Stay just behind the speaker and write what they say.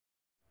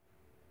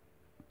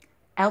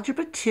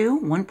Algebra II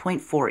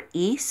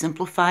 1.4e,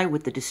 simplify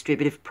with the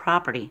distributive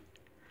property.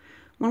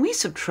 When we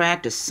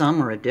subtract a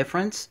sum or a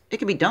difference, it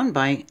can be done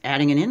by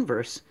adding an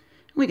inverse.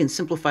 We can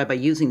simplify by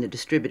using the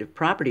distributive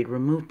property to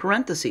remove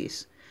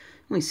parentheses.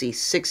 We see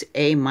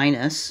 6a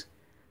minus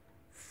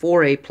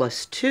 4a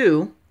plus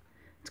 2.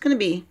 It's going to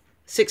be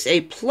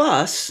 6a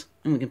plus,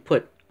 and we can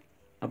put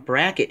a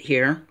bracket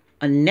here,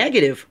 a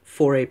negative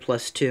 4a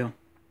plus 2.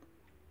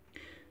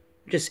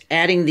 Just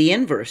adding the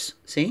inverse,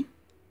 see?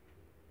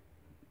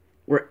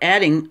 We're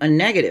adding a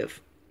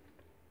negative.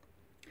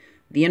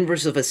 The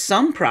inverse of a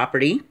sum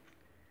property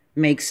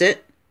makes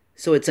it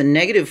so it's a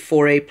negative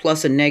 4a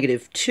plus a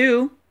negative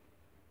 2.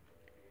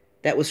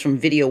 That was from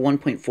video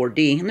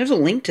 1.4d, and there's a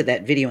link to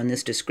that video in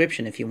this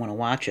description if you want to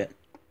watch it.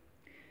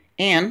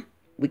 And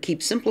we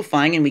keep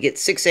simplifying and we get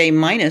 6a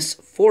minus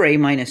 4a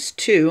minus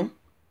 2.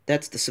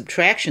 That's the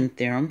subtraction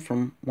theorem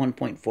from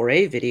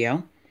 1.4a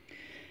video.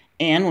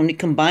 And when we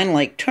combine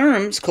like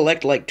terms,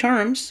 collect like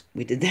terms,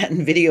 we did that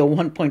in video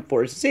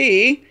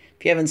 1.4c.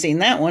 If you haven't seen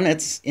that one,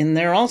 it's in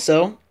there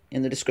also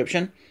in the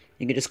description.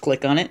 You can just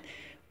click on it.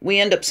 We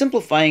end up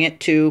simplifying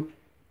it to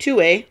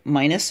 2a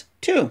minus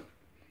 2.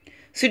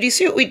 So do you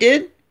see what we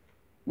did?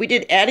 We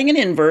did adding an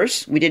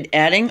inverse, we did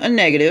adding a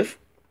negative,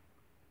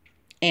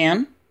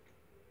 and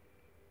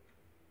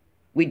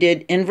we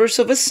did inverse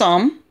of a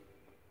sum,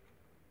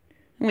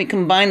 and we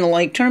combined the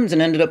like terms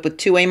and ended up with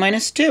 2a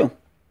minus 2.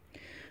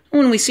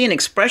 When we see an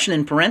expression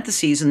in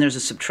parentheses and there's a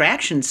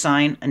subtraction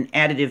sign, an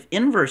additive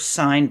inverse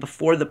sign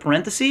before the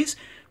parentheses,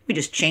 we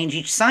just change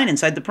each sign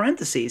inside the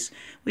parentheses.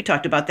 We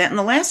talked about that in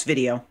the last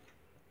video.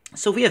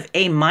 So we have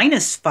a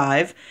minus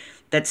 5.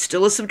 That's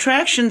still a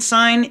subtraction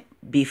sign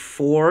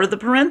before the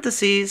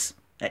parentheses.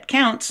 That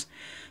counts.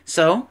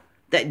 So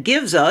that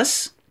gives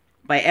us,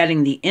 by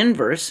adding the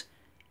inverse,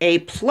 a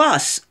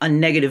plus a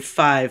negative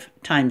 5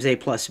 times a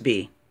plus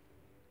b.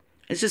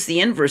 It's just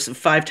the inverse of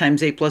 5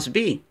 times a plus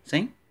b.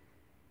 See?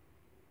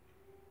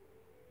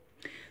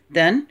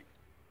 Then,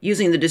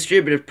 using the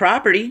distributive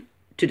property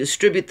to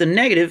distribute the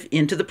negative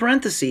into the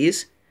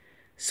parentheses,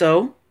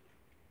 so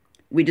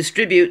we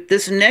distribute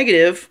this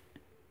negative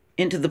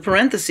into the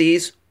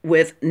parentheses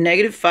with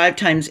negative 5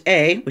 times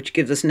a, which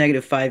gives us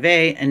negative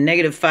 5a, and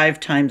negative 5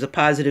 times a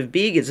positive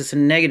b gives us a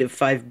negative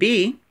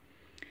 5b.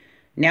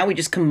 Now we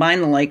just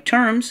combine the like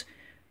terms.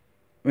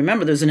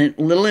 Remember, there's a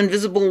little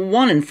invisible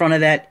 1 in front of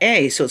that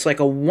a, so it's like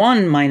a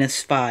 1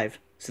 minus 5.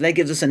 So that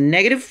gives us a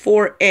negative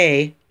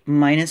 4a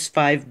minus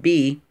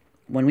 5b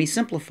when we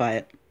simplify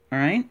it, all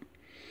right?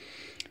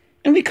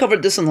 And we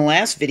covered this in the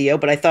last video,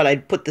 but I thought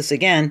I'd put this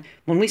again.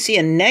 When we see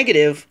a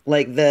negative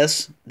like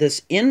this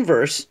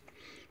inverse,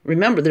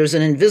 remember there's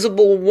an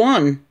invisible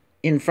 1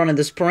 in front of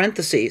this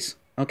parentheses,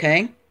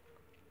 okay?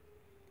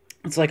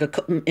 It's like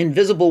an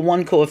invisible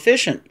 1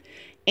 coefficient.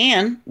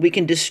 And we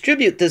can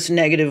distribute this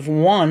negative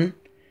 1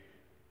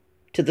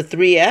 to the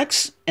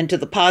 3x and to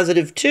the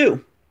positive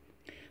 2.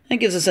 That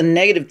gives us a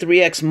negative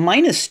 3x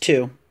minus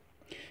 2.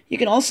 You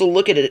can also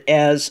look at it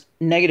as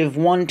negative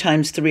 1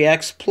 times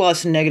 3x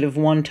plus negative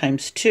 1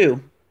 times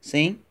 2.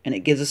 See? And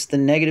it gives us the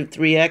negative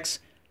 3x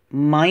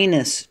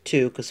minus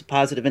 2, because the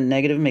positive and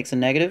negative makes a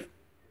negative.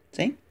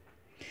 See?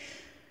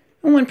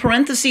 And when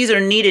parentheses are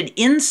needed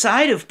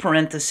inside of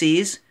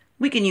parentheses,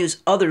 we can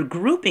use other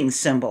grouping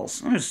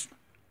symbols. There's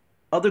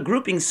other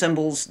grouping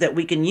symbols that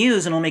we can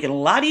use, and it'll make it a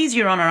lot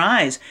easier on our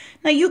eyes.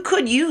 Now, you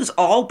could use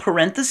all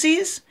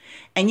parentheses,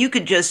 and you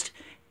could just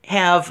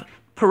have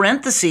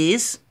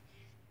parentheses,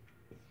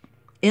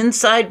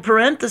 inside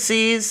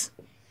parentheses,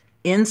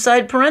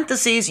 inside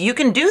parentheses. You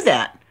can do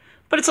that.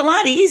 But it's a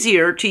lot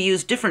easier to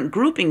use different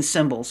grouping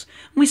symbols.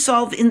 We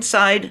solve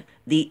inside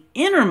the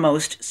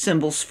innermost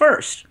symbols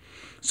first.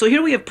 So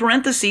here we have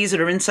parentheses that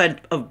are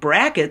inside of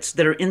brackets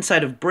that are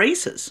inside of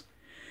braces.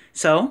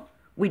 So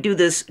we do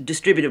this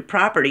distributive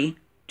property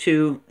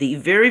to the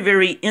very,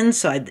 very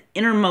inside, the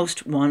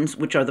innermost ones,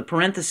 which are the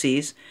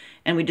parentheses,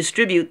 and we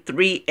distribute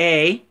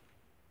 3a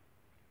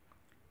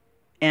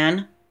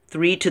and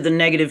 3 to the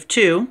negative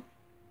 2.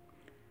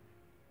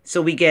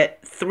 So we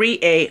get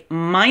 3a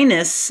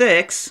minus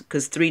 6,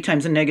 because 3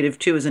 times a negative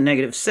 2 is a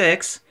negative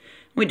 6.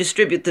 We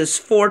distribute this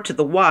 4 to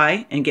the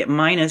y and get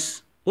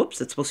minus, whoops,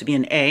 that's supposed to be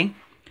an a.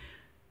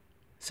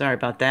 Sorry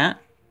about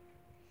that.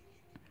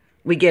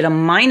 We get a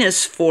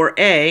minus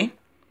 4a,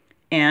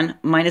 and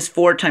minus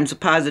 4 times a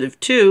positive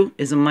 2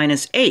 is a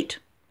minus 8.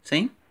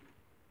 See?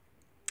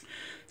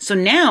 So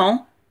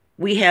now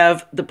we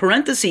have the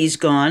parentheses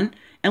gone,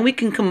 and we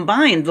can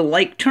combine the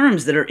like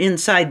terms that are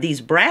inside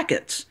these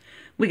brackets.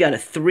 We got a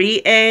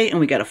 3a and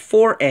we got a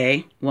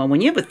 4a. Well,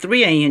 when you have a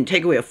 3a and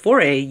take away a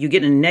 4a, you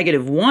get a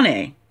negative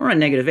 1a, or a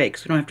negative a,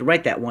 because we don't have to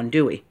write that one,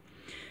 do we?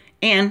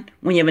 And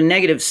when you have a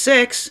negative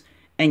 6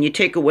 and you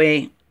take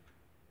away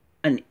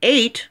an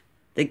 8,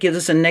 that gives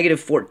us a negative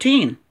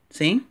 14,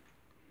 see?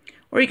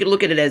 Or you could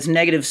look at it as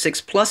negative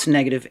 6 plus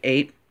negative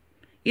 8.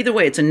 Either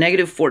way, it's a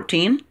negative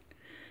 14.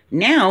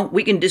 Now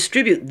we can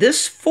distribute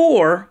this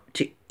 4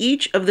 to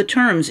each of the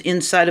terms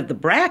inside of the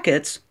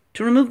brackets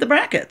to remove the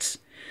brackets.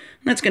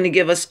 And that's going to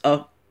give us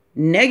a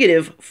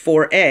negative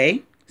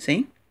 4a,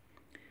 see?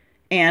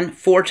 And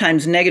 4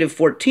 times negative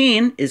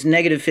 14 is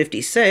negative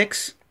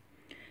 56.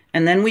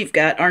 And then we've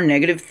got our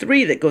negative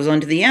 3 that goes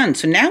on to the end.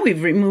 So now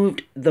we've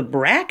removed the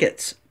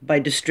brackets by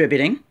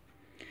distributing.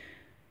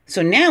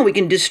 So now we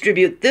can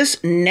distribute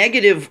this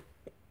negative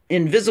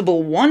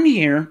invisible 1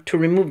 here to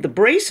remove the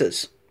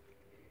braces.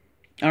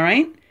 All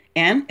right?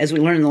 And as we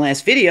learned in the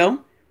last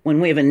video, when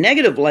we have a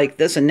negative like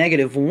this, a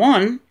negative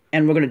 1,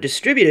 and we're going to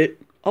distribute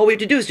it, all we have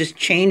to do is just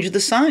change the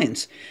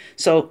signs.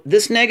 So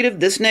this negative,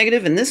 and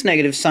this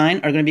negative sign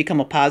are going to become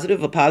a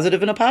positive,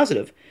 and a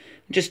positive.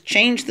 Just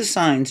change the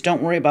signs.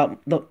 Don't worry about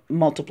the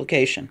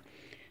multiplication.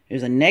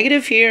 There's a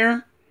negative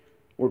here.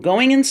 We're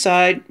going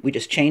inside. We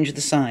just change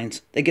the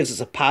signs. That gives us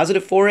a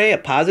positive 4a, a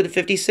positive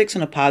 56,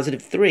 and a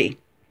positive 3.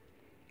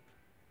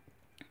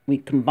 We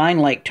combine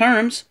like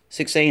terms.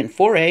 6a and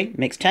 4a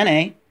makes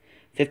 10a.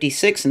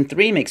 56 and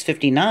 3 makes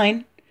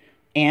 59.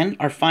 And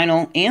our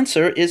final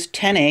answer is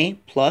 10a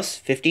plus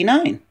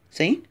 59.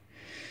 See?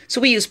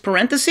 So we use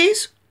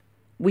parentheses.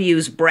 We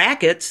use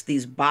brackets,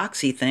 these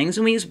boxy things,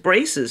 and we use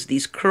braces,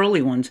 these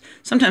curly ones.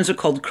 Sometimes they're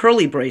called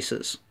curly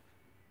braces.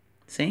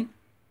 See?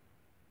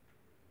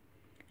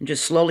 And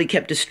just slowly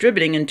kept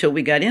distributing until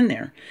we got in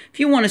there. If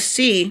you want to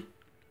see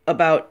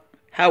about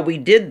how we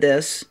did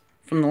this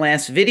from the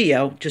last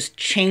video, just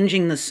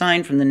changing the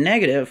sign from the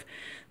negative,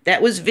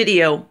 that was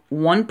video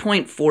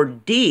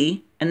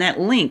 1.4D, and that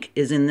link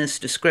is in this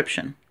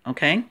description,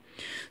 okay?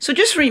 So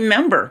just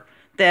remember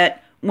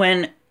that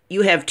when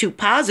you have 2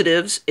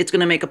 positives, it's going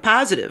to make a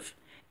positive.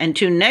 And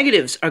 2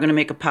 negatives are going to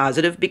make a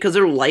positive because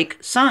they're like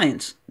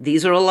signs.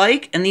 These are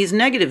alike and these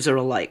negatives are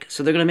alike.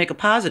 So they're going to make a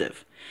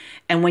positive.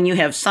 And when you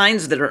have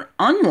signs that are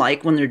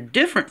unlike, when they're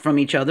different from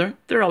each other,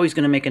 they're always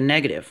going to make a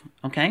negative,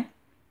 okay?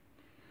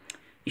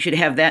 You should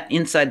have that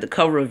inside the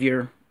cover of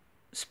your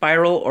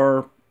spiral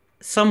or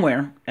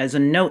somewhere as a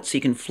note so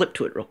you can flip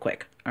to it real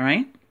quick, all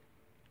right?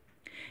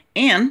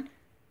 And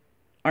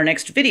our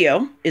next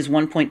video is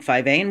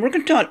 1.5a, and we're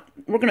going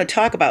to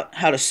talk about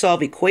how to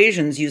solve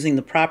equations using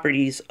the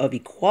properties of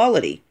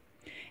equality.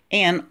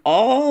 And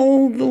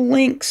all the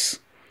links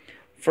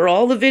for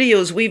all the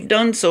videos we've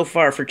done so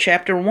far for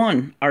Chapter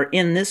 1 are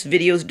in this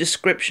video's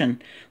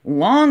description.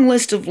 Long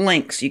list of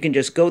links. You can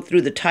just go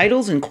through the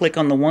titles and click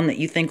on the one that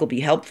you think will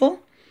be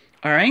helpful.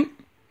 All right?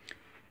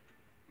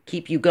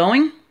 Keep you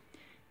going,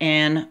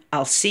 and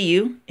I'll see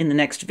you in the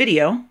next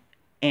video,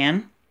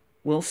 and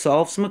we'll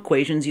solve some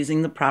equations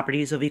using the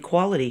properties of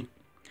equality.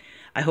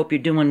 I hope you're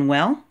doing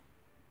well.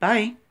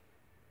 Bye.